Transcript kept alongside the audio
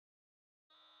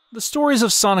The stories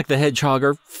of Sonic the Hedgehog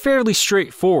are fairly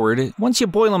straightforward once you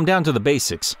boil them down to the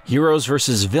basics. Heroes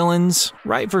versus villains,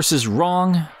 right versus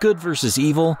wrong, good versus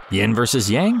evil, yin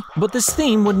versus yang. But this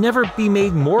theme would never be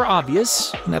made more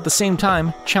obvious, and at the same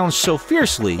time challenged so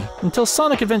fiercely until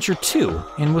Sonic Adventure 2,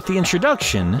 and with the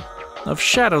introduction of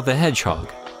Shadow the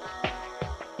Hedgehog.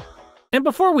 And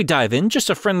before we dive in, just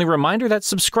a friendly reminder that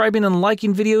subscribing and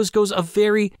liking videos goes a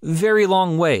very, very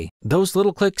long way. Those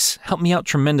little clicks help me out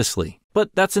tremendously.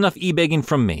 But that's enough e-begging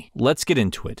from me. Let's get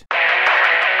into it.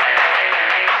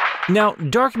 Now,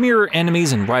 Dark Mirror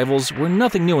enemies and rivals were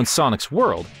nothing new in Sonic's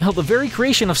world. Hell, the very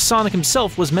creation of Sonic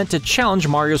himself was meant to challenge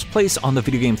Mario's place on the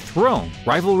video game throne.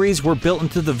 Rivalries were built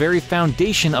into the very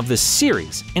foundation of this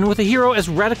series, and with a hero as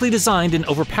radically designed and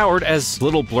overpowered as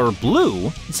Little Blur Blue,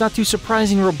 it's not too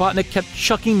surprising Robotnik kept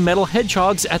chucking metal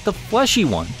hedgehogs at the fleshy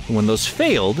one. When those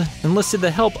failed, enlisted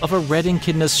the help of a red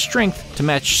echidna's strength to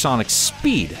match Sonic's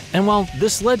speed. And while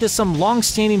this led to some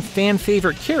long-standing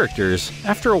fan-favorite characters,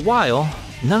 after a while,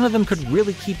 none of them could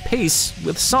really keep pace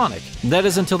with Sonic. That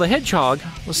is until the Hedgehog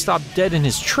was stopped dead in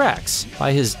his tracks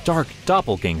by his dark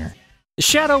doppelganger.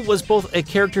 Shadow was both a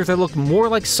character that looked more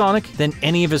like Sonic than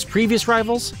any of his previous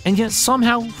rivals, and yet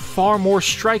somehow far more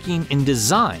striking in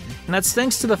design. And that's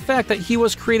thanks to the fact that he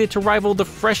was created to rival the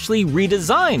freshly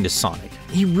redesigned Sonic.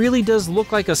 He really does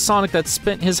look like a Sonic that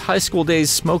spent his high school days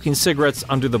smoking cigarettes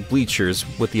under the bleachers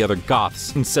with the other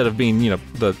goths instead of being,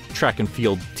 the track and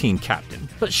field team captain.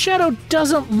 But Shadow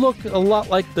doesn't look a lot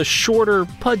like the shorter,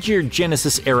 pudgier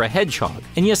Genesis-era Hedgehog.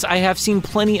 And yes, I have seen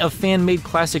plenty of fan-made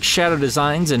classic Shadow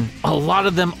designs, and a lot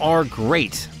of them are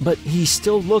great, but he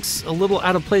still looks a little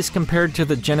out of place compared to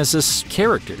the Genesis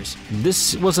characters.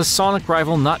 This was a Sonic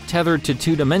rival not tethered to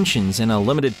 2 dimensions and a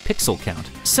limited pixel count.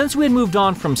 Since we had moved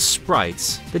on from sprites,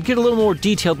 they'd get a little more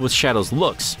detailed with Shadow's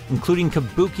looks, including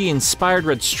Kabuki-inspired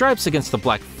red stripes against the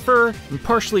black fur and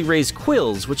partially raised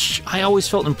quills, which I always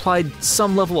felt implied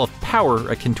some level of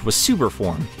power akin to a super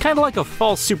form, kind of like a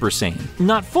false Super Saiyan.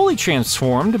 Not fully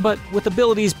transformed, but with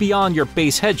abilities beyond your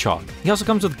base Hedgehog. He also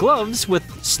comes with gloves with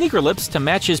sneaker lips to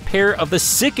match his pair of the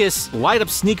sickest light-up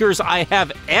sneakers I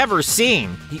have ever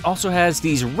seen. He also has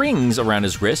these rings around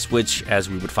his wrists, which, as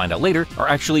we would find out later, are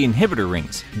actually inhibitor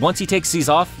rings. Once he takes these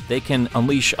off, they can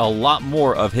unleash a lot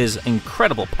more of his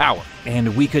incredible power.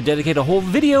 And we could dedicate a whole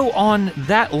video on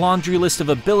that laundry list of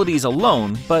abilities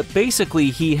alone, but basically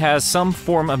he has some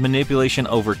form of manipulation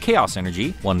over chaos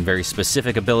energy, one very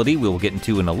specific ability we will get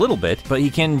into in a little bit, but he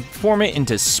can form it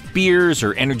into spears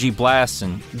or energy blasts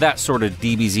and that sort of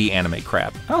DBZ anime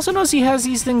crap. I also notice he has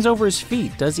these things over his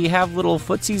feet. Does he have little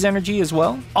footsies energy as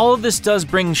well? All of this does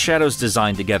bring Shadow's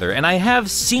design together, and I have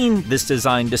seen this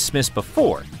design dismissed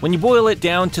before. When you boil it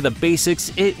down to the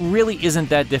basics, it really isn't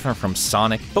that different from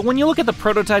Sonic, but when you look at the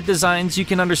prototype designs, you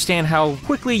can understand how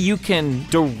quickly you can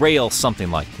derail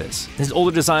something like this. His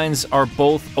older designs are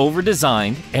both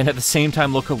over-designed and at the same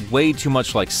time look way too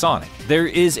much like Sonic. There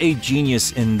is a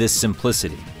genius in this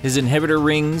simplicity. His inhibitor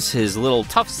rings, his little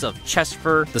tufts of chest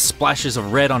fur, the splashes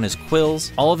of red on his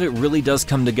quills, all of it really does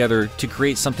come together to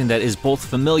create something that is both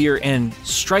familiar and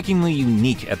strikingly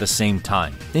unique at the same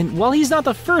time. And while he's not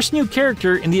the first new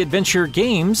character in the adventure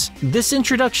games, this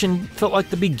introduction felt like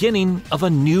the beginning of a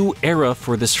new era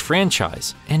for this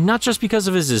franchise. And not just because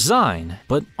of his design,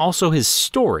 but also his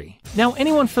story. Now,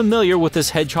 anyone familiar with this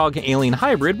Hedgehog-alien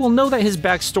hybrid will know that his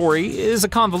backstory is a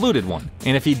convoluted one.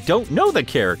 And if you don't know the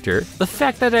character, the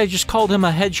fact that I just called him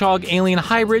a Hedgehog-alien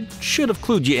hybrid should have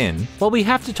clued you in. While we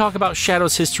have to talk about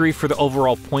Shadow's history for the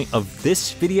overall point of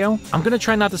this video, I'm going to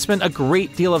try not to spend a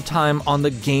great deal of time on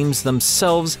the games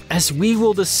themselves, as we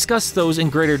will discuss those in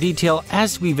greater detail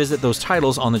as we visit those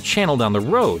titles on the channel down the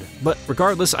road. But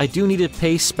regardless, I do need to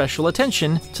pay special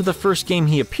attention to the first game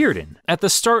he appeared in. At the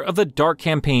start of the Dark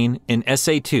Campaign in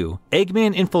SA2,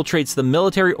 Eggman infiltrates the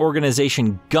military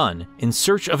organization GUN in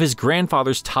search of his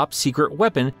grandfather's top secret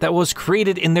weapon that was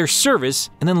created in their service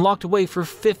and then locked away for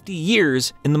 50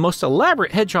 years in the most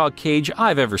elaborate hedgehog cage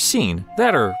I've ever seen.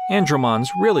 That or Andromon's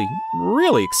really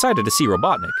excited to see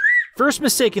Robotnik. First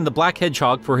mistaking the Black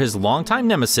Hedgehog for his longtime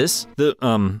nemesis,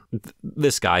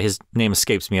 this guy, his name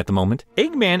escapes me at the moment,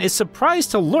 Eggman is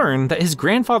surprised to learn that his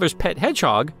grandfather's pet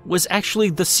hedgehog was actually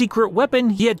the secret weapon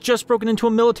he had just broken into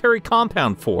a military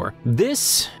compound for.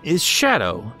 This is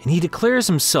Shadow, and he declares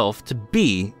himself to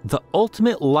be the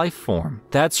ultimate life form.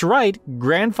 That's right,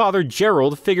 Grandfather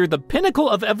Gerald figured the pinnacle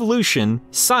of evolution,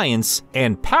 science,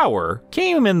 and power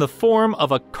came in the form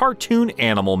of a cartoon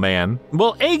animal man.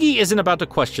 Well, Eggy isn't about to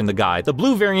question the guy die, the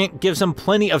blue variant gives him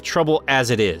plenty of trouble as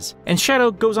it is. And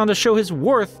Shadow goes on to show his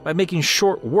worth by making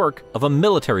short work of a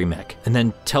military mech, and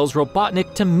then tells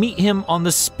Robotnik to meet him on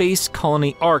the Space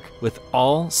Colony Arc with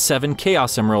all 7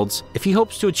 Chaos Emeralds if he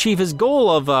hopes to achieve his goal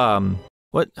of,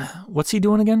 what's he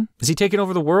doing again? Is he taking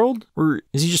over the world? Or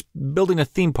is he just building a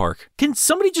theme park? Can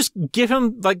somebody just give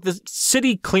him, like, the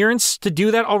city clearance to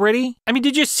do that already? I mean,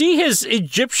 did you see his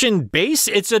Egyptian base?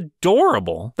 It's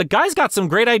adorable. The guy's got some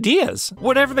great ideas.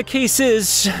 Whatever the case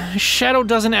is, Shadow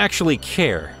doesn't actually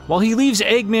care. While he leaves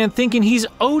Eggman thinking he's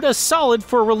owed a solid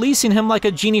for releasing him like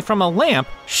a genie from a lamp,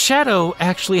 Shadow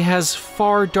actually has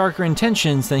far darker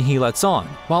intentions than he lets on.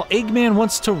 While Eggman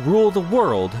wants to rule the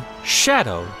world,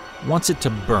 Shadow wants it to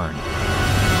burn.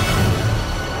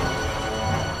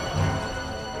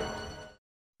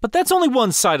 But that's only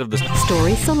one side of the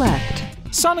story. Select.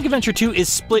 Sonic Adventure 2 is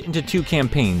split into 2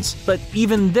 campaigns, but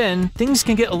even then, things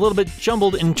can get a little bit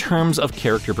jumbled in terms of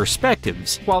character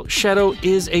perspectives. While Shadow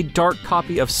is a dark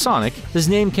copy of Sonic, his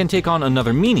name can take on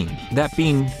another meaning, that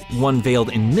being one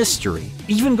veiled in mystery.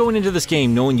 Even going into this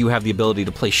game knowing you have the ability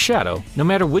to play Shadow, no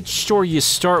matter which story you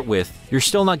start with, you're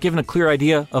still not given a clear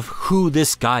idea of who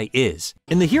this guy is.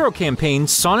 In the Hero campaign,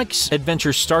 Sonic's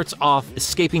adventure starts off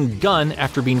escaping Gun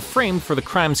after being framed for the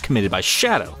crimes committed by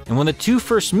Shadow. And when the two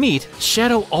first meet,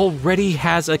 Shadow already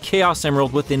has a Chaos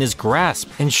Emerald within his grasp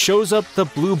and shows up the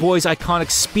Blue Boy's iconic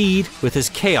speed with his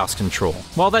Chaos Control.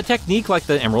 While that technique, like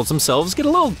the emeralds themselves, get a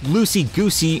little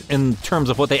loosey-goosey in terms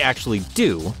of what they actually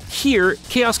do, here,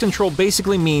 Chaos Control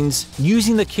basically means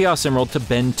using the Chaos Emerald to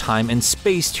bend time and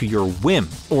space to your whim,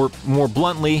 or more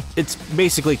bluntly, it's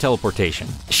basically teleportation.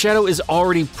 Shadow is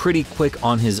already pretty quick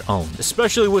on his own,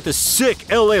 especially with the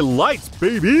sick LA lights,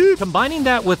 baby! Combining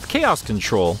that with Chaos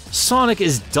Control, Sonic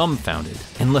is dumbfounded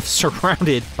and left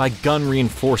surrounded by gun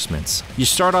reinforcements. You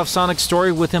start off Sonic's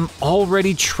story with him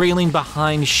already trailing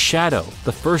behind Shadow.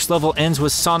 The first level ends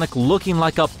with Sonic looking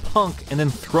like a punk and then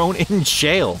thrown in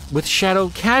jail, with Shadow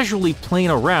casually playing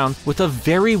around with a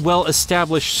very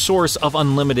well-established source of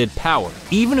unlimited power.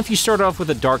 Even if you start off with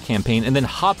a dark campaign and then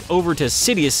hop over to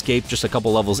City Escape just a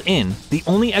couple levels in, the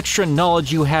only extra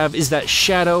knowledge you have is that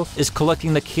Shadow is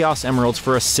collecting the Chaos Emeralds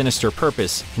for a sinister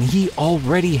purpose, and he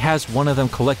already has one of them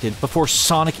collected before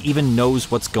Sonic even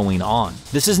knows what's going on.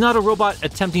 This is not a robot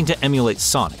attempting to emulate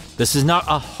Sonic. This is not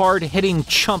a hard-hitting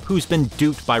chump who's been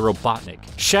duped by Robotnik.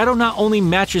 Shadow not only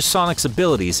matches Sonic's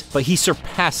abilities, but he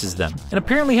surpasses them, and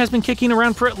apparently has been kicking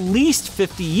around for at least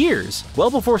 50 years, well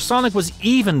before Sonic was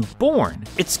even born.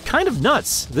 It's kind of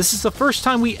nuts. This is the first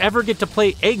time we ever get to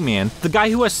play Eggman, the guy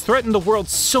who has threatened the world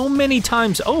so many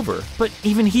times over, but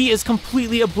even he is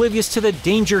completely oblivious to the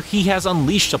danger he has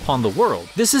unleashed upon the world.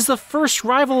 This is the first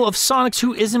rival of Sonic's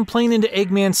who isn't playing into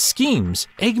Eggman's schemes.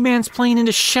 Eggman's playing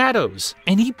into Shadow's,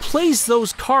 and he plays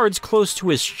those cards close to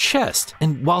his chest,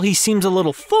 and while he seems a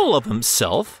little full of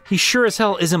himself, he sure as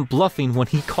hell isn't bluffing when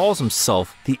he calls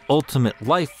himself the ultimate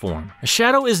life form.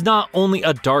 Shadow is not only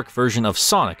a dark version of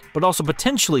Sonic, but also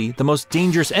potentially the most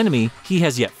dangerous enemy he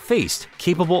has yet faced,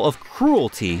 capable of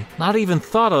cruelty not even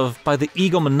thought of by the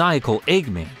egomaniacal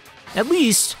Eggman. At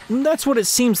least, that's what it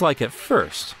seems like at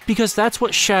first, because that's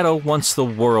what Shadow wants the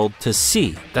world to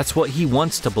see. That's what he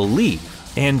wants to believe.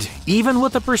 And even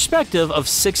with the perspective of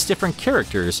 6 different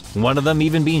characters, one of them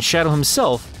even being Shadow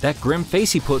himself, that grim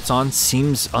face he puts on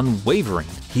seems unwavering.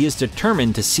 He is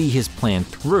determined to see his plan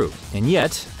through. And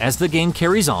yet, as the game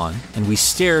carries on, and we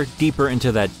stare deeper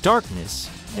into that darkness,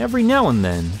 every now and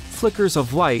then, flickers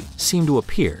of light seem to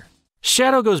appear.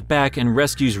 Shadow goes back and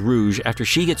rescues Rouge after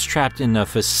she gets trapped in a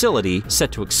facility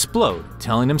set to explode,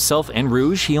 telling himself and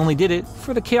Rouge he only did it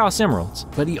for the Chaos Emeralds.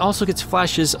 But he also gets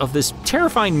flashes of this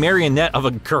terrifying marionette of a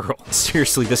girl.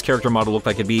 Seriously, this character model looked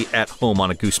like it'd be at home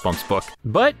on a Goosebumps book.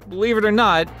 But, believe it or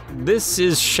not, this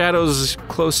is Shadow's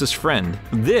closest friend.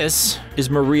 This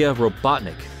is Maria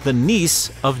Robotnik, the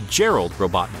niece of Gerald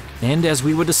Robotnik, and as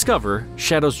we would discover,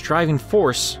 Shadow's driving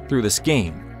force through this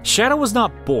game. Shadow was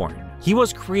not born. He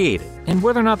was created, and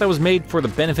whether or not that was made for the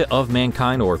benefit of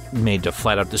mankind or made to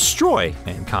flat out destroy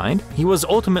mankind, he was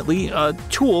ultimately a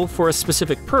tool for a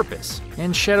specific purpose,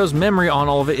 and Shadow's memory on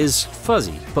all of it is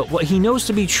fuzzy. But what he knows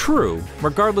to be true,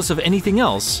 regardless of anything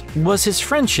else, was his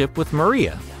friendship with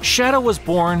Maria. Shadow was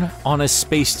born on a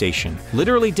space station,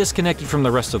 literally disconnected from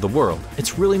the rest of the world.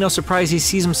 It's really no surprise he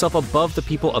sees himself above the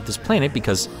people of this planet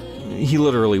because he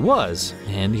literally was,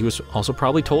 and he was also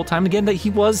probably told time and again that he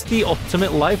was the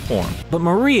ultimate life form. But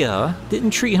Maria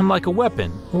didn't treat him like a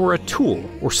weapon, or a tool,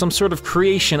 or some sort of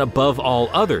creation above all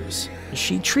others.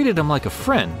 She treated him like a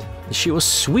friend. She was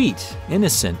sweet,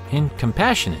 innocent, and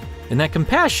compassionate. And that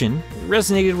compassion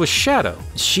resonated with Shadow.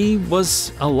 She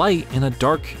was a light in a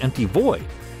dark, empty void.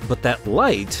 But that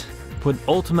light would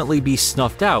ultimately be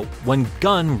snuffed out when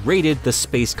Gunn raided the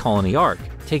Space Colony Ark,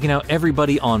 taking out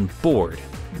everybody on board,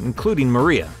 including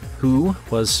Maria, who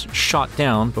was shot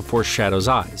down before Shadow's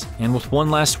eyes. And with one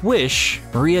last wish,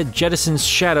 Maria jettisons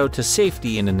Shadow to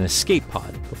safety in an escape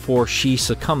pod before she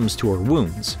succumbs to her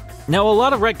wounds. Now, a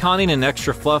lot of retconning and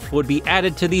extra fluff would be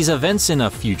added to these events in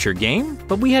a future game,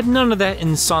 but we had none of that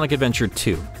in Sonic Adventure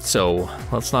 2, so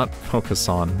let's not focus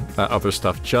on that other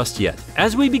stuff just yet.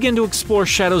 As we begin to explore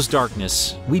Shadow's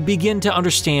darkness, we begin to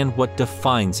understand what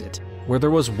defines it. Where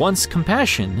there was once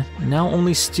compassion, now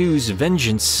only stews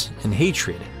vengeance and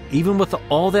hatred. Even with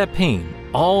all that pain,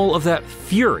 all of that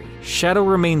fury, Shadow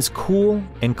remains cool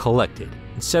and collected.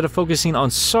 Instead of focusing on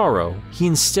sorrow, he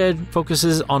instead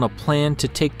focuses on a plan to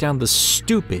take down the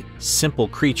stupid, simple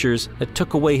creatures that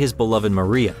took away his beloved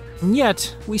Maria. And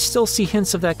yet, we still see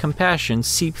hints of that compassion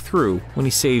seep through when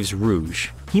he saves Rouge.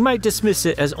 He might dismiss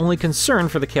it as only concern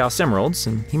for the Chaos Emeralds,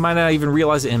 and he might not even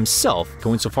realize it himself,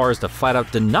 going so far as to flat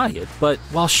out deny it. But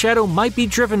while Shadow might be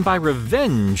driven by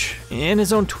revenge in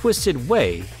his own twisted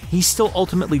way, he's still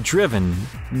ultimately driven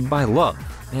by love.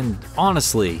 And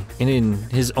honestly, and in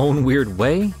his own weird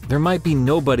way, there might be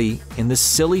nobody in this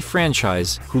silly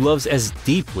franchise who loves as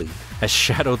deeply as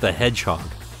Shadow the Hedgehog.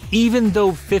 Even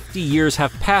though 50 years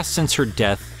have passed since her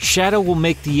death, Shadow will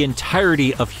make the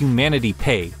entirety of humanity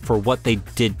pay for what they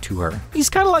did to her. He's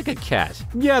kind of like a cat.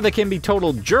 Yeah, they can be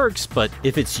total jerks, but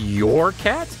if it's your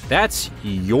cat, that's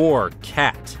your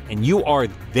cat, and you are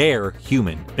their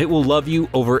human. It will love you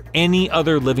over any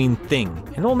other living thing,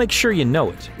 and it'll make sure you know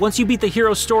it. Once you beat the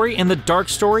hero story and the dark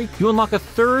story, you unlock a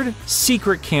third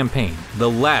secret campaign, the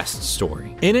last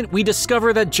story. In it, we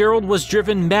discover that Gerald was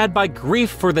driven mad by grief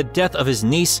for the death of his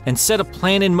niece and set a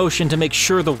plan in motion to make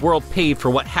sure the world paid for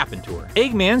what happened to her.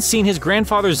 Eggman, seeing his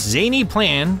grandfather's zany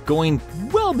plan going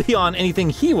well beyond anything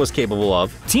he was capable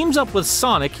of, teams up with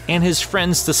Sonic and his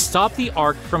friends to stop the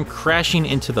Ark from crashing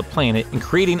into the planet and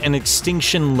creating an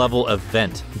extinction-level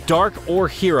event. Dark or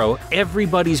hero,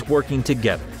 everybody's working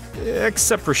together,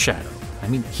 except for Shadow. I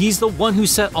mean, he's the one who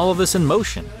set all of this in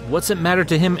motion. What's it matter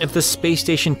to him if the space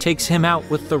station takes him out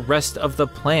with the rest of the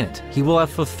planet? He will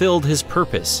have fulfilled his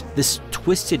purpose, this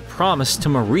twisted promise to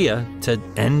Maria to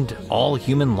end all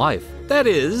human life. That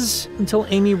is, until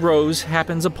Amy Rose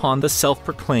happens upon the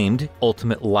self-proclaimed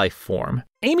ultimate life form.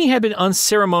 Amy had been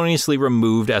unceremoniously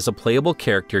removed as a playable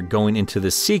character going into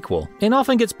the sequel, and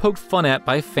often gets poked fun at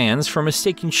by fans for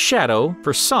mistaking Shadow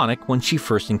for Sonic when she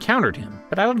first encountered him.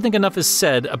 But I don't think enough is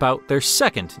said about their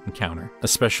second encounter,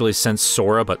 especially since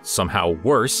Sora, but somehow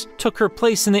worse, took her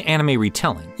place in the anime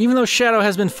retelling. Even though Shadow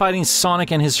has been fighting Sonic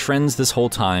and his friends this whole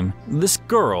time, this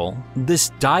girl, this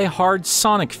die-hard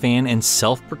Sonic fan and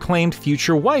self-proclaimed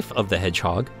future wife of the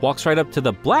Hedgehog, walks right up to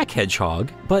the Black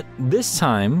Hedgehog, but this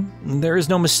time, there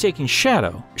is no mistaking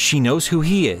Shadow. She knows who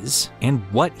he is and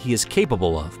what he is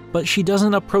capable of, but she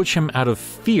doesn't approach him out of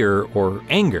fear or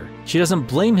anger. She doesn't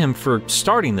blame him for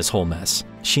starting this whole mess.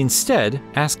 She instead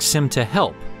asks him to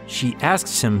help. She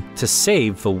asks him to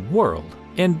save the world.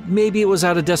 And maybe it was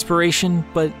out of desperation,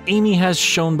 but Amy has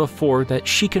shown before that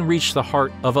she can reach the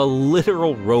heart of a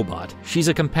literal robot. She's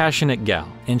a compassionate gal,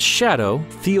 and Shadow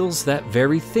feels that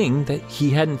very thing that he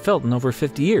hadn't felt in over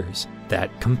 50 years.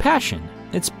 That compassion.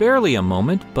 It's barely a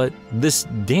moment, but this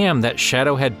dam that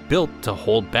Shadow had built to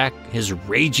hold back his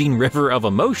raging river of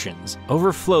emotions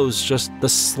overflows just the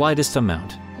slightest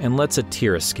amount and lets a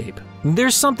tear escape.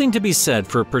 There's something to be said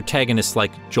for protagonists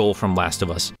like Joel from Last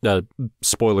of Us.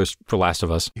 Spoilers for Last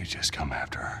of Us. You just come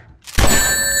after her.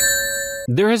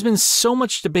 There has been so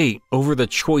much debate over the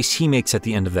choice he makes at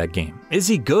the end of that game. Is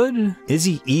he good? Is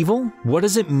he evil? What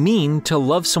does it mean to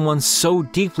love someone so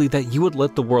deeply that you would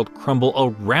let the world crumble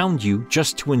around you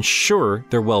just to ensure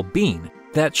their well-being?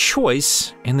 That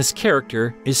choice and this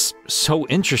character is so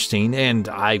interesting, and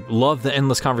I love the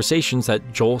endless conversations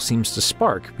that Joel seems to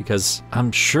spark, because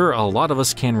I'm sure a lot of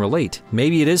us can relate.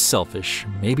 Maybe it is selfish,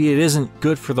 maybe it isn't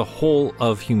good for the whole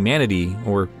of humanity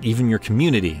or even your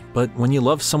community, but when you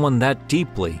love someone that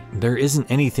deeply, there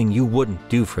isn't anything you wouldn't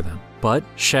do for them. But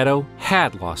Shadow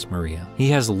had lost Maria. He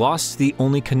has lost the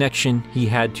only connection he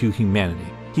had to humanity.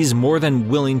 He's more than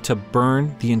willing to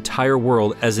burn the entire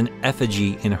world as an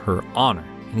effigy in her honor,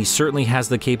 and he certainly has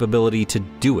the capability to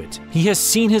do it. He has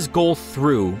seen his goal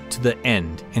through to the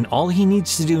end, and all he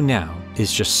needs to do now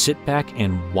is just sit back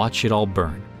and watch it all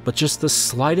burn. But just the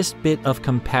slightest bit of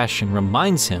compassion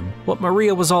reminds him what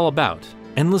Maria was all about,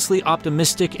 endlessly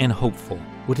optimistic and hopeful.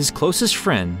 Would his closest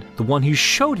friend, the one who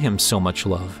showed him so much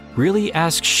love, really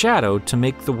ask Shadow to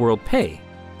make the world pay?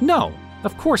 No,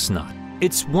 of course not.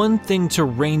 It's one thing to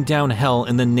rain down hell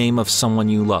in the name of someone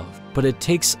you love, but it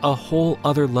takes a whole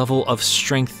other level of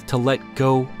strength to let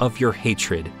go of your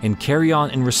hatred and carry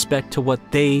on in respect to what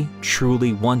they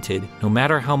truly wanted, no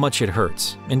matter how much it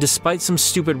hurts. And despite some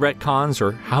stupid retcons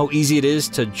or how easy it is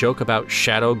to joke about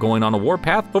Shadow going on a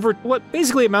warpath over what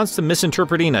basically amounts to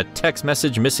misinterpreting a text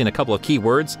message missing a couple of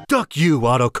keywords, duck you,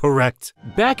 autocorrect.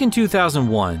 Back in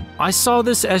 2001, I saw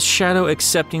this as Shadow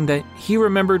accepting that he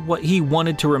remembered what he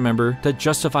wanted to remember to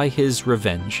justify his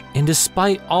revenge. And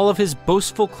despite all of his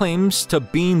boastful claims to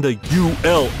being the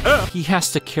ULF, he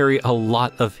has to carry a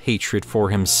lot of hatred for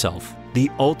himself. The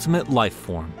ultimate life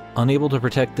form, unable to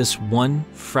protect this one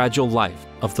fragile life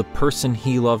of the person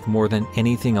he loved more than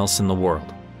anything else in the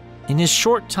world. In his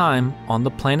short time on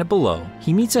the planet below,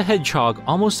 he meets a hedgehog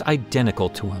almost identical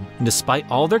to him, and despite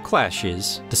all their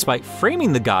clashes, despite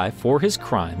framing the guy for his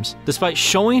crimes, despite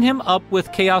showing him up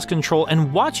with chaos control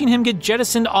and watching him get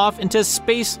jettisoned off into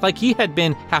space like he had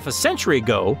been half a century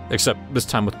ago, except this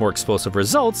time with more explosive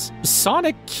results,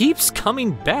 Sonic keeps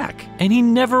coming back, and he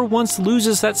never once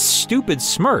loses that stupid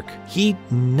smirk. He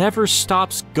never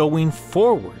stops going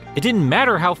forward. It didn't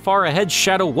matter how far ahead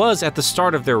Shadow was at the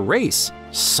start of their race.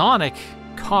 Sonic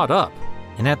caught up,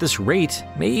 and at this rate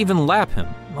may even lap him,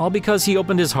 all because he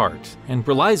opened his heart and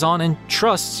relies on and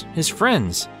trusts his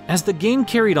friends. As the game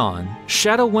carried on,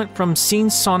 Shadow went from seeing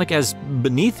Sonic as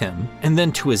beneath him, and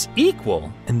then to his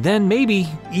equal, and then maybe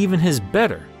even his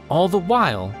better, all the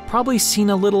while probably seeing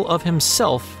a little of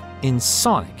himself in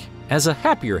Sonic as a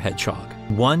happier hedgehog,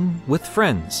 one with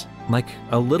friends, like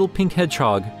a little pink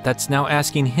hedgehog that's now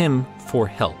asking him for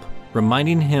help,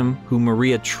 reminding him who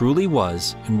Maria truly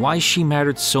was and why she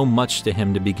mattered so much to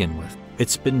him to begin with.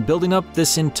 It's been building up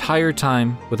this entire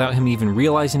time without him even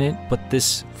realizing it, but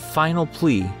this final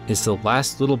plea is the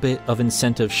last little bit of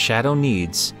incentive Shadow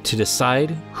needs to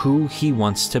decide who he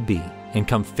wants to be and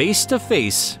come face to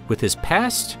face with his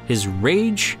past, his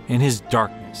rage, and his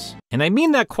darkness. And I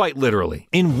mean that quite literally.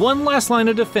 In one last line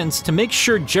of defense to make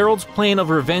sure Gerald's plan of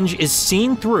revenge is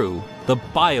seen through, the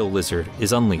Bio Lizard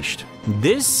is unleashed.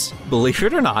 This, believe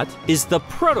it or not, is the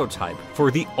prototype for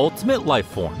the ultimate life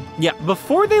form. Yeah,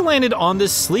 before they landed on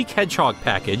this sleek hedgehog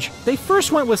package, they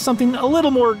first went with something a little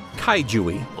more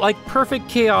kaiju-y, like perfect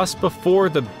chaos before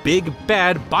the big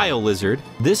bad Bio Lizard.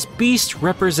 This beast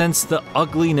represents the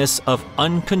ugliness of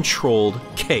uncontrolled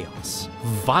chaos.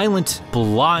 Violent,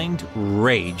 blind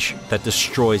rage that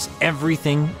destroys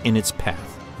everything in its path.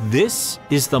 This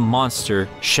is the monster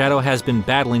Shadow has been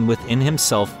battling within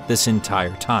himself this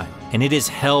entire time, and it is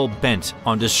hell-bent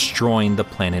on destroying the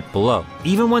planet below.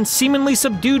 Even when seemingly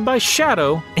subdued by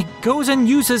Shadow, it goes and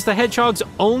uses the hedgehog's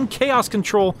own chaos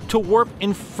control to warp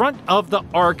in front of the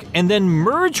Ark and then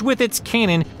merge with its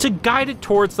cannon to guide it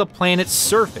towards the planet's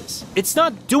surface. It's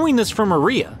not doing this for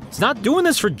Maria. It's not doing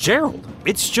this for Gerald.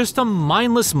 It's just a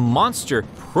mindless monster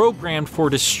programmed for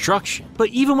destruction. But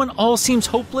even when all seems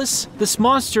hopeless, this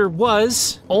monster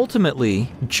was,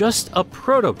 ultimately, just a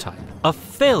prototype, a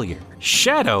failure.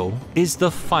 Shadow is the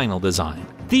final design,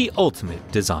 the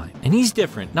ultimate design. And he's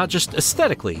different, not just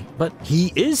aesthetically, but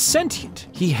he is sentient.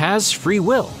 He has free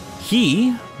will. He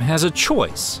has a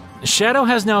choice. Shadow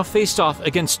has now faced off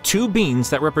against two beings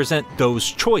that represent those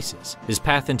choices, his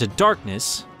path into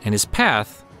darkness and his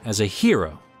path as a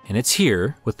hero. And it's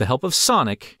here, with the help of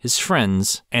Sonic, his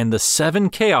friends, and the 7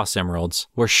 Chaos Emeralds,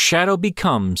 where Shadow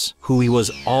becomes who he was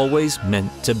always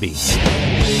meant to be.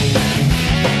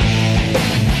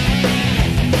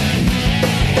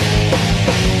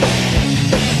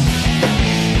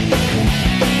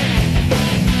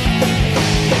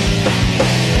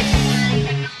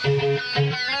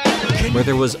 Where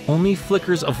there was only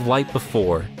flickers of light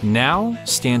before, now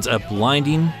stands a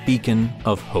blinding beacon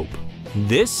of hope.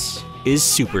 This is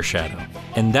Super Shadow.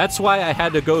 And that's why I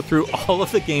had to go through all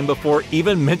of the game before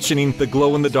even mentioning the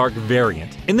glow-in-the-dark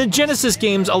variant. In the Genesis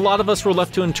games, a lot of us were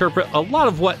left to interpret a lot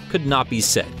of what could not be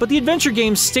said, but the adventure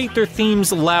games state their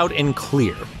themes loud and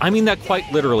clear. I mean that quite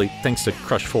literally, thanks to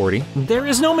Crush 40. There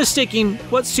is no mistaking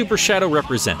what Super Shadow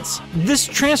represents. This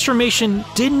transformation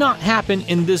did not happen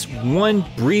in this one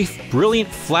brief, brilliant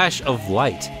flash of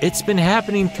light. It's been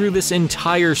happening through this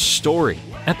entire story.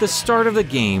 At the start of the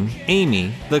game,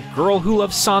 Amy, the girl who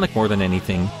loves Sonic more than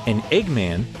anything, and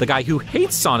Eggman, the guy who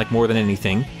hates Sonic more than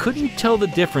anything, couldn't tell the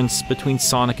difference between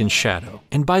Sonic and Shadow.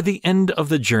 And by the end of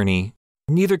the journey,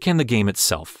 neither can the game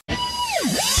itself.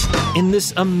 In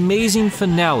this amazing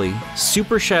finale,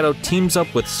 Super Shadow teams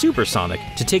up with Super Sonic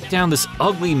to take down this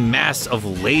ugly mass of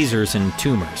lasers and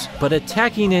tumors, but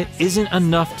attacking it isn't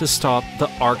enough to stop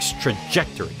the arc's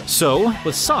trajectory. So,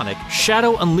 with Sonic,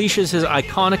 Shadow unleashes his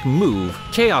iconic move,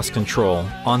 Chaos Control,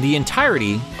 on the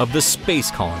entirety of the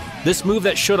space colony. This move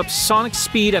that showed up Sonic's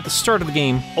speed at the start of the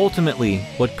game ultimately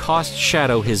would cost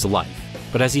Shadow his life.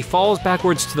 But as he falls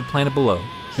backwards to the planet below,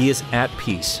 he is at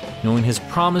peace, knowing his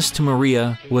promise to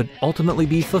Maria would ultimately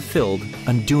be fulfilled,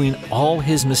 undoing all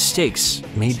his mistakes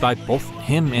made by both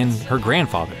him and her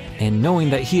grandfather, and knowing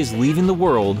that he is leaving the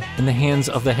world in the hands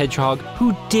of the Hedgehog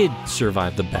who did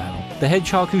survive the battle, the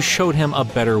Hedgehog who showed him a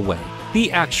better way,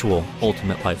 the actual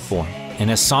Ultimate Life Form.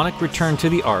 And as Sonic returned to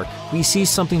the Ark, we see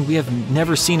something we have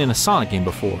never seen in a Sonic game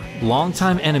before.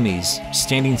 Longtime enemies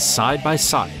standing side by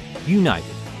side, united.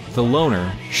 The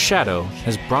loner, Shadow,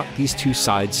 has brought these two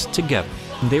sides together.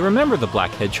 They remember the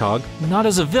Black Hedgehog, not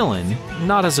as a villain,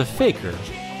 not as a faker,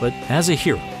 but as a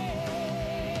hero.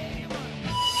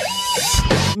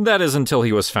 That is until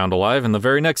he was found alive in the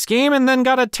very next game and then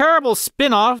got a terrible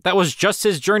spin-off that was just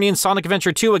his journey in Sonic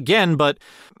Adventure 2 again, but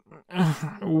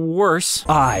worse.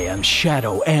 I am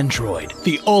Shadow Android,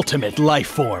 the ultimate life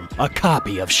form, a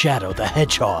copy of Shadow the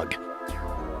Hedgehog.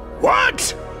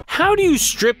 What? How do you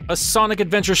strip a Sonic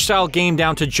Adventure-style game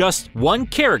down to just one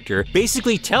character,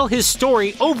 basically tell his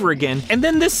story over again, and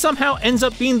then this somehow ends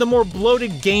up being the more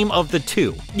bloated game of the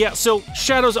two? Yeah, so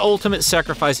Shadow's ultimate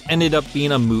sacrifice ended up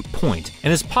being a moot point,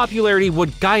 and his popularity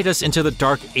would guide us into the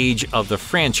dark age of the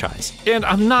franchise. And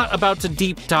I'm not about to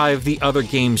deep dive the other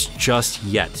games just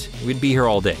yet. We'd be here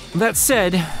all day. That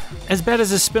said, as bad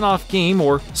as a spin-off game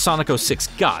or Sonic 06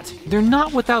 got, they're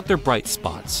not without their bright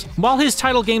spots. While his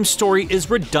title game's story is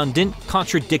redundant,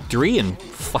 contradictory, and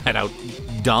flat-out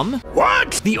dumb,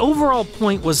 What? the overall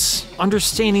point was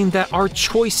understanding that our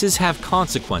choices have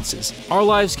consequences. Our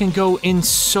lives can go in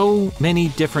so many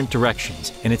different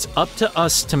directions, and it's up to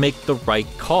us to make the right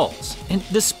calls. And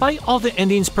despite all the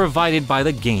endings provided by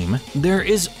the game, there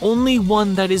is only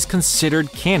one that is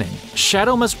considered canon.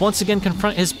 Shadow must once again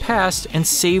confront his past and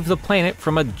save the planet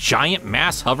from a giant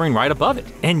mass hovering right above it.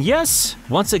 And yes,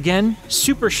 once again,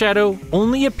 Super Shadow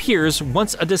only appears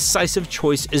once a decisive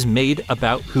choice is made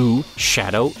about who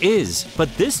Shadow is.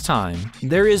 But this time,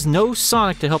 there is no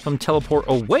Sonic to help him teleport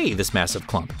away this massive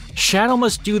clump. Shadow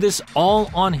must do this all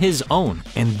on his own,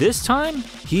 and this time,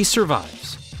 he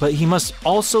survives. But he must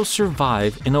also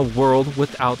survive in a world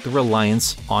without the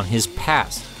reliance on his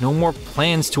past. No more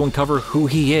plans to uncover who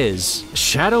he is.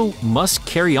 Shadow must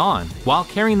carry on, while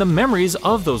carrying the memories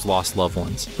of those lost loved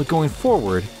ones. But going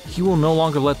forward, he will no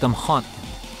longer let them haunt him.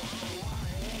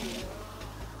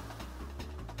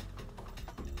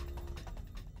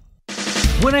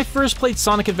 When I first played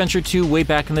Sonic Adventure 2 way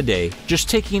back in the day, just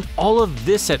taking all of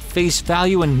this at face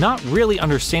value and not really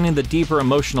understanding the deeper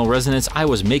emotional resonance I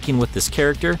was making with this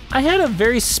character, I had a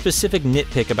very specific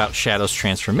nitpick about Shadow's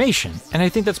transformation, and I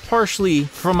think that's partially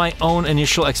from my own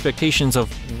initial expectations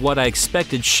of what I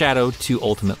expected Shadow to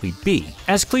ultimately be.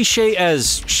 As cliche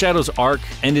as Shadow's arc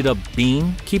ended up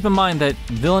being, keep in mind that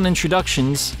villain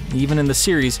introductions, even in the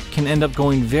series, can end up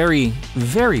going very,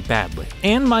 very badly.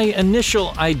 And my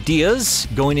initial ideas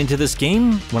going into this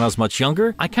game, when I was much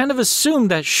younger, I kind of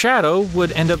assumed that Shadow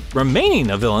would end up remaining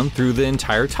a villain through the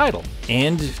entire title,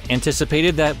 and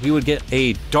anticipated that we would get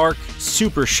a dark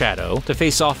Super Shadow to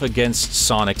face off against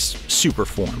Sonic's super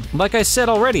form. Like I said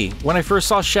already, when I first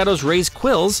saw Shadow's raised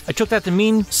quills, I took that to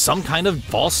mean some kind of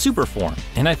false super form,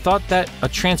 and I thought that a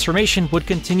transformation would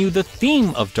continue the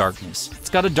theme of darkness. It's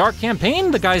got a dark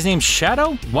campaign, the guy's name's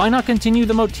Shadow. Why not continue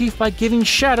the motif by giving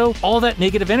Shadow all that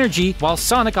negative energy while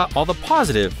Sonic got all the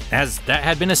positive, as that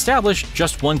had been established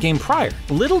just one game prior?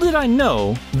 Little did I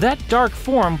know that dark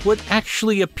form would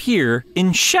actually appear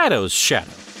in Shadow's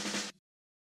Shadow.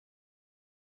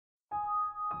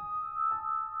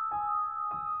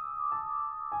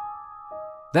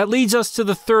 That leads us to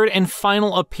the third and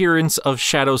final appearance of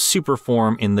Shadow's super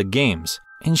form in the games,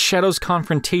 and Shadow's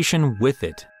confrontation with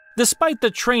it. Despite the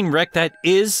train wreck that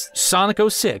is Sonic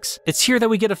 06, it's here that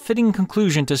we get a fitting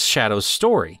conclusion to Shadow's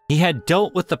story. He had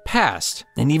dealt with the past,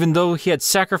 and even though he had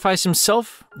sacrificed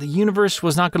himself, the universe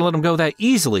was not going to let him go that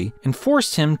easily and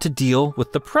forced him to deal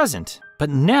with the present. But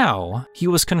now, he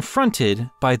was confronted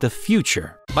by the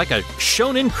future, like a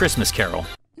shonen Christmas carol.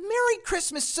 Merry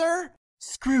Christmas, sir!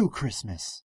 Screw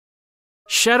Christmas.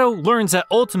 Shadow learns that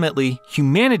ultimately,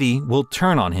 humanity will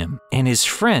turn on him, and his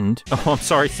friend— oh, I'm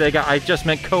sorry, Sega, I just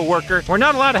meant co-worker. We're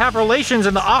not allowed to have relations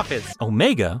in the office!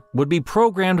 Omega would be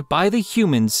programmed by the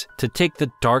humans to take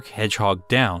the Dark Hedgehog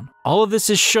down. All of this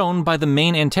is shown by the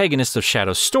main antagonist of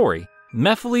Shadow's story,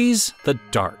 Mephiles the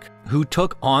Dark. who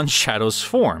took on Shadow's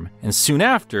form, and soon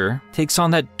after takes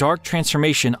on that dark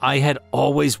transformation I had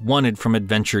always wanted from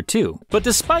Adventure 2. But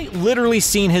despite literally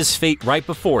seeing his fate right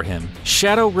before him,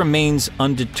 Shadow remains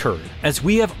undeterred. As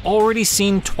we have already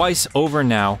seen twice over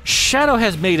now, Shadow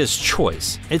has made his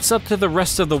choice. It's up to the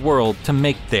rest of the world to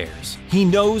make theirs. He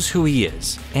knows who he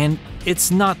is, and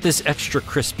it's not this extra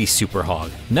crispy super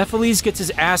hog. Nephiles gets his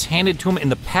ass handed to him in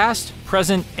the past,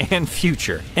 present, and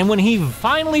future. And when he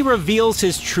finally reveals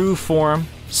his true form,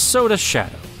 so does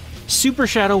Shadow. Super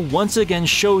Shadow once again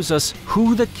shows us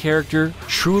who the character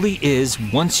truly is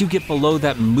once you get below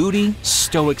that moody,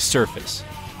 stoic surface.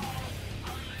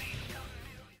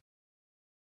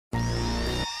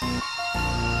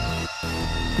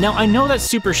 Now, I know that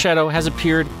Super Shadow has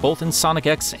appeared both in Sonic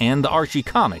X and the Archie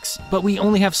comics, but we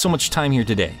only have so much time here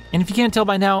today. And if you can't tell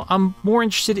by now, I'm more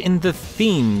interested in the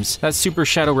themes that Super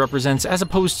Shadow represents as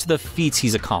opposed to the feats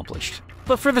he's accomplished.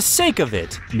 But for the sake of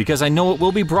it, because I know it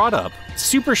will be brought up,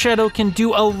 Super Shadow can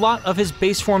do a lot of his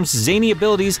base form's zany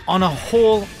abilities on a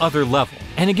whole other level.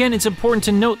 And again, it's important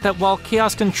to note that while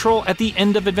Chaos Control at the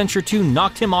end of Adventure 2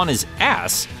 knocked him on his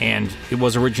ass, and it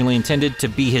was originally intended to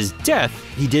be his death,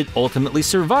 he did ultimately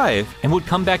survive, and would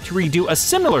come back to redo a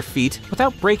similar feat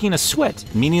without breaking a sweat,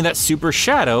 meaning that Super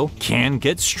Shadow can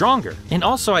get stronger. And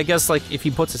also, I guess, like, if he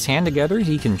puts his hand together,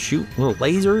 he can shoot little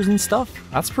lasers and stuff.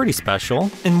 That's pretty special.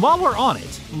 And while we're on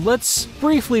it, let's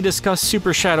briefly discuss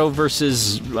Super Shadow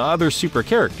versus other super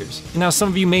characters. Now, some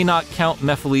of you may not count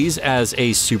Nephiles as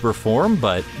a super form,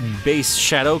 but base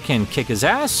Shadow can kick his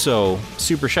ass, so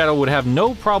Super Shadow would have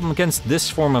no problem against this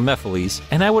form of Nephiles.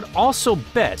 And I would also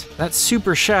bet that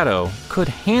Super Shadow could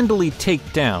handily take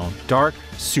down Dark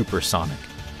Supersonic.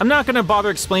 I'm not going to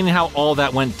bother explaining how all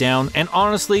that went down, and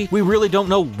honestly, we really don't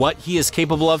know what he is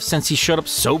capable of since he showed up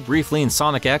so briefly in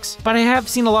Sonic X, but I have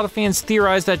seen a lot of fans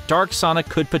theorize that Dark Sonic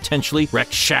could potentially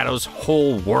wreck Shadow's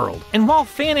whole world. And while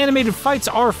fan-animated fights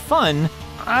are fun,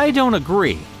 I don't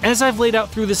agree. As I've laid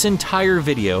out through this entire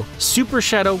video, Super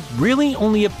Shadow really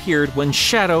only appeared when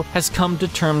Shadow has come to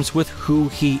terms with who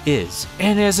he is.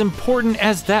 And as important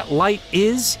as that light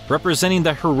is, representing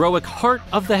the heroic heart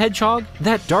of the hedgehog,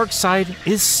 that dark side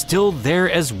is still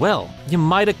there as well. You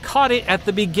might have caught it at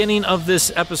the beginning of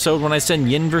this episode when I said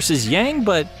yin versus yang,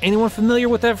 but anyone familiar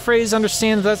with that phrase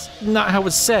understands that's not how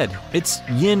it's said. It's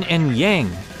yin and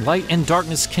yang. Light and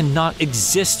darkness cannot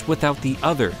exist without the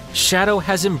other. Shadow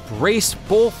has embraced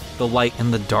both the light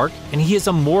and the dark, and he is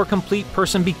a more complete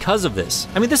person because of this.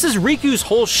 I mean, this is Riku's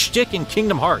whole shtick in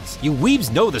Kingdom Hearts. You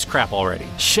weebs know this crap already.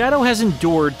 Shadow has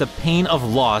endured the pain of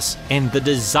loss and the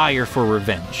desire for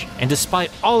revenge. And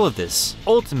despite all of this,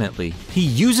 ultimately, he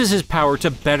uses his power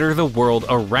to better the world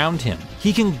around him.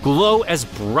 He can glow as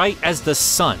bright as the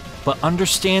sun, but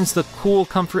understands the cool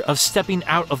comfort of stepping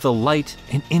out of the light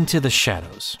and into the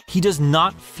shadows. He does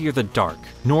not fear the dark,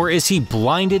 nor is he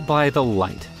blinded by the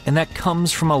light, and that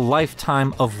comes from a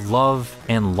lifetime of love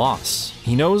and loss.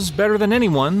 He knows better than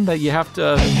anyone that you have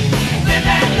to...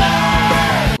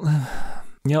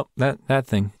 Yep, that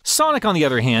thing. Sonic, on the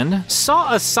other hand,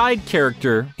 saw a side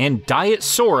character and Diet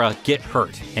Sora get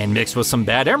hurt, and mixed with some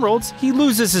bad emeralds, he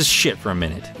loses his shit for a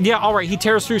minute. Yeah, alright, he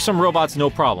tears through some robots, no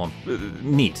problem.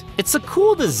 Neat. It's a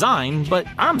cool design, but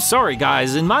I'm sorry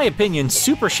guys, in my opinion,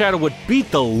 Super Shadow would beat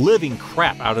the living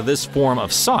crap out of this form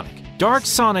of Sonic. Dark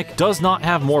Sonic does not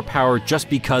have more power just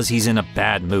because he's in a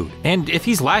bad mood. And if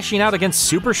he's lashing out against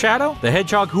Super Shadow, the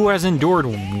hedgehog who has endured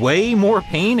way more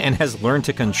pain and has learned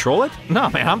to control it? No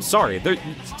man, I'm sorry,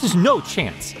 there's no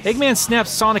chance. Eggman snaps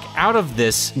Sonic out of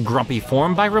this grumpy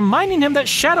form by reminding him that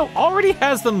Shadow already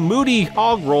has the moody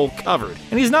hog roll covered,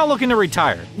 and he's not looking to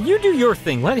retire. You do your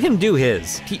thing, let him do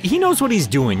his. He knows what he's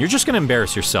doing, you're just gonna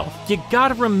embarrass yourself. You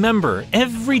gotta remember,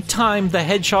 every time the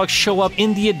hedgehogs show up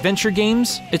in the adventure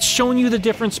games, it's showing you the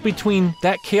difference between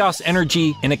that chaos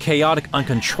energy in a chaotic,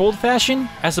 uncontrolled fashion,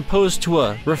 as opposed to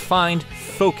a refined,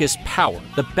 focused power.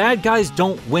 The bad guys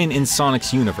don't win in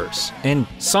Sonic's universe, and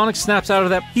Sonic snaps out of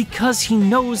that because he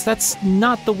knows that's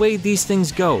not the way these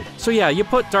things go. So yeah, you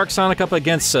put Dark Sonic up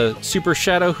against a Super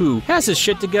Shadow who has his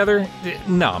shit together,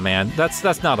 no man, that's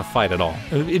not a fight at all.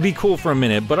 It'd be cool for a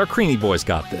minute, but our Creamy boys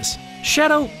got this.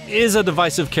 Shadow is a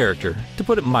divisive character, to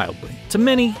put it mildly. To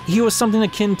many, he was something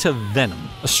akin to Venom,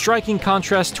 a striking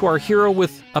contrast to our hero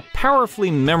with a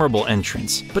powerfully memorable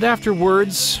entrance. But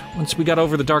afterwards, once we got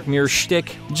over the Dark Mirror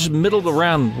shtick, we just middled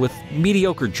around with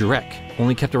mediocre Drek,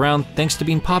 only kept around thanks to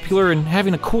being popular and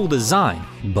having a cool design.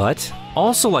 But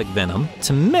Also like Venom,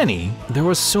 to many, there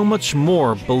was so much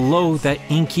more below that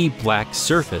inky black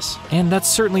surface. And that's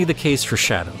certainly the case for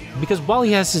Shadow, because while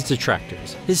he has his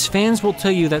detractors, his fans will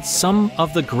tell you that some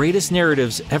of the greatest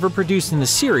narratives ever produced in the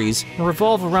series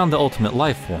revolve around the ultimate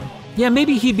life form. Yeah,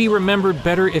 maybe he'd be remembered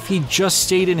better if he just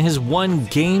stayed in his one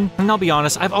game, and I'll be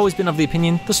honest, I've always been of the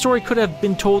opinion the story could have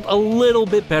been told a little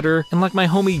bit better, and like my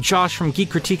homie Josh from Geek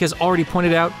Critique has already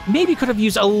pointed out, maybe could have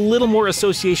used a little more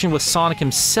association with Sonic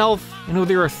himself. You know,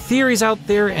 there are theories out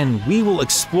there, and we will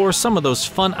explore some of those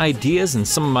fun ideas and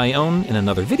some of my own in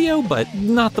another video, but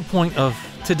not the point of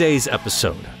today's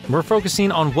episode. We're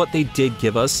focusing on what they did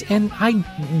give us, and I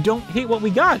don't hate what we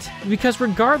got, because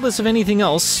regardless of anything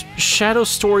else, Shadow's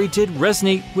story did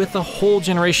resonate with a whole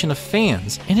generation of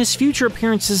fans, and his future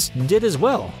appearances did as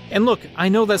well. And look, I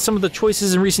know that some of the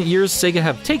choices in recent years Sega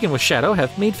have taken with Shadow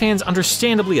have made fans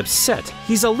understandably upset.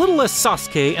 He's a little less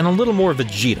Sasuke and a little more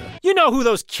Vegeta. You know who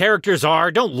those characters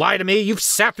are, don't lie to me, you've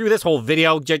sat through this whole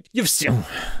video, you've seen...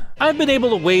 I've been able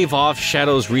to wave off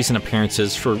Shadow's recent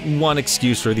appearances for one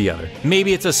excuse or the other.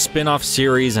 Maybe it's a spin-off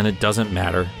series and it doesn't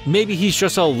matter. Maybe he's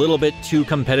just a little bit too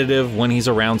competitive when he's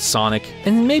around Sonic.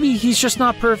 And maybe he's just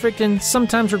not perfect and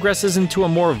sometimes regresses into a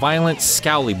more violent,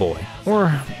 scowly boy.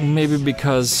 Or maybe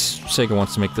because Sega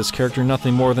wants to make this character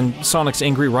nothing more than Sonic's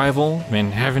angry rival,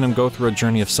 and having him go through a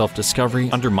journey of self-discovery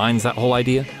undermines that whole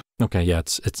idea. Okay, yeah,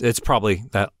 it's probably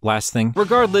that last thing.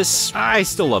 Regardless, I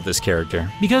still love this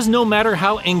character, because no matter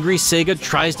how angry Sega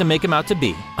tries to make him out to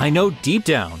be, I know deep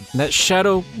down that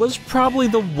Shadow was probably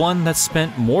the one that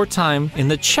spent more time in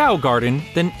the Chow Garden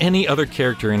than any other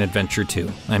character in Adventure 2.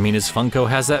 I mean, his Funko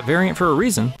has that variant for a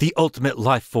reason. The ultimate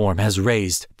life form has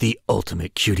raised the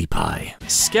ultimate cutie pie.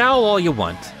 Scowl all you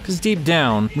want, because deep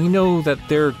down, we know that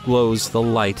there glows the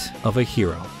light of a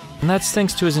hero. And that's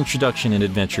thanks to his introduction in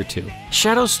Adventure 2.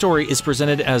 Shadow's story is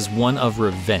presented as one of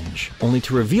revenge, only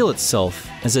to reveal itself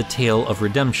as a tale of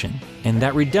redemption. And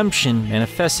that redemption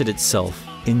manifested itself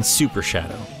in Super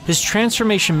Shadow. His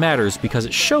transformation matters because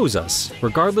it shows us,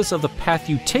 regardless of the path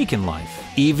you take in life,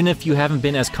 even if you haven't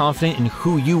been as confident in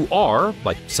who you are,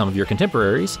 like some of your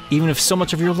contemporaries, even if so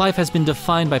much of your life has been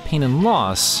defined by pain and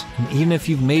loss, and even if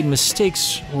you've made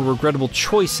mistakes or regrettable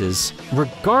choices,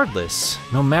 regardless,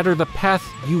 no matter the path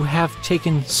you have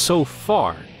taken so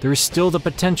far, there is still the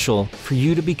potential for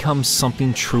you to become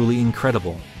something truly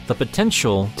incredible. The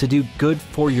potential to do good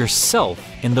for yourself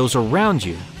and those around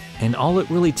you. And all it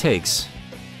really takes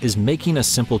is making a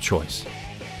simple choice.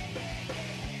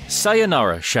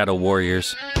 Sayonara, Shadow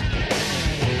Warriors.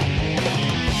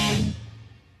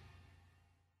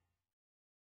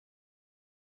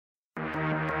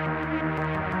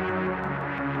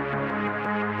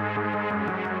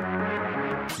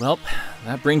 Well,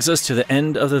 that brings us to the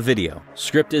end of the video.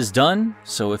 Script is done,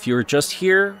 so if you're just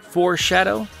here for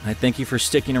Shadow, I thank you for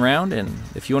sticking around, and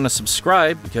if you want to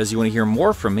subscribe because you want to hear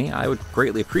more from me, I would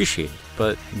greatly appreciate it.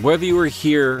 But whether you were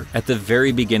here at the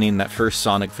very beginning, that first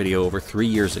Sonic video over 3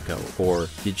 years ago, or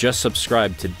you just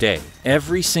subscribed today,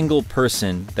 every single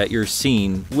person that you're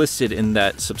seeing listed in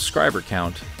that subscriber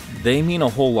count, they mean a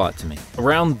whole lot to me.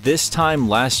 Around this time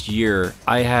last year,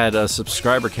 I had a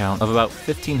subscriber count of about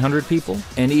 1,500 people,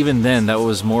 and even then, that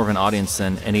was more of an audience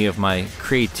than any of my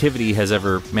creativity has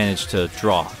ever managed to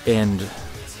draw. And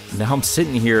now I'm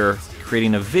sitting here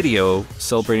creating a video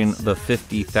celebrating the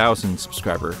 50,000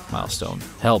 subscriber milestone.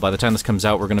 Hell, by the time this comes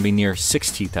out, we're going to be near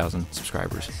 60,000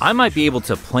 subscribers. I might be able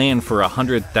to plan for a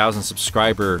 100,000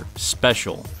 subscriber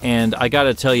special, and I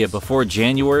gotta tell you, before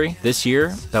January this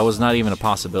year, that was not even a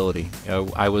possibility.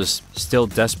 I was still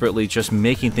desperately just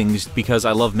making things because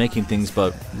I love making things,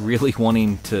 but really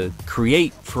wanting to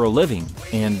create for a living,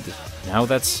 and now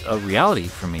that's a reality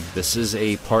for me. This is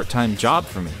a part-time job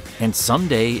for me. And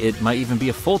someday it might even be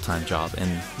a full-time job.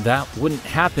 And that wouldn't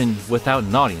happen without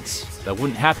an audience. That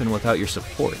wouldn't happen without your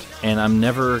support. And I'm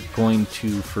never going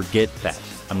to forget that.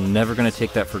 I'm never going to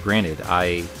take that for granted.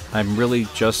 I'm really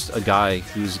just a guy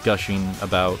who's gushing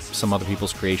about some other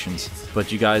people's creations.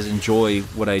 But you guys enjoy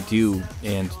what I do,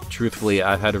 and truthfully,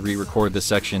 I've had to re-record this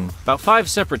section about 5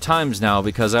 separate times now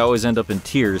because I always end up in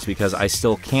tears because I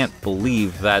still can't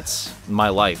believe that's my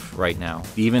life right now.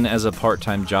 Even as a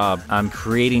part-time job, I'm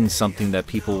creating something that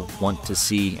people want to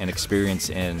see and experience,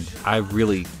 and I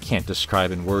really can't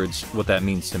describe in words what that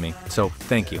means to me. So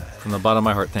thank you. From the bottom of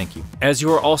my heart, thank you. As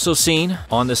you are also seeing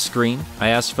on the screen, I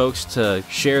asked folks to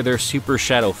share their Super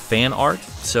Shadow fan art.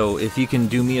 So if you can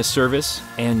do me a service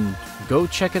and go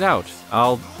check it out.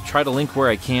 I'll try to link where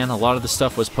I can. A lot of the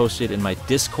stuff was posted in my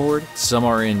Discord. Some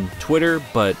are in Twitter,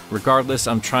 but regardless,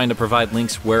 I'm trying to provide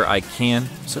links where I can.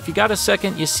 So if you got a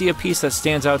second, you see a piece that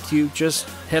stands out to you, just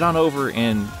head on over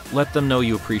and let them know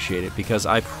you appreciate it, because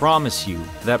I promise you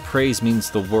that praise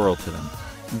means the world to them.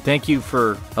 And thank you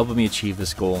for helping me achieve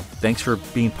this goal. Thanks for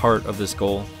being part of this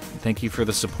goal. Thank you for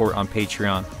the support on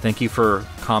Patreon. Thank you for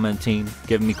commenting,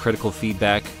 giving me critical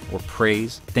feedback or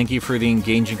praise. Thank you for the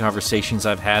engaging conversations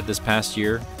I've had this past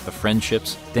year, the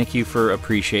friendships. Thank you for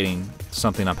appreciating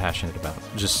something I'm passionate about.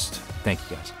 Just thank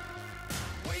you guys.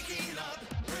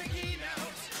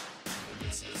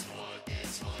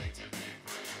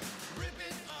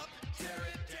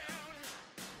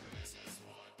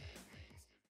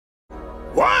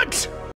 What?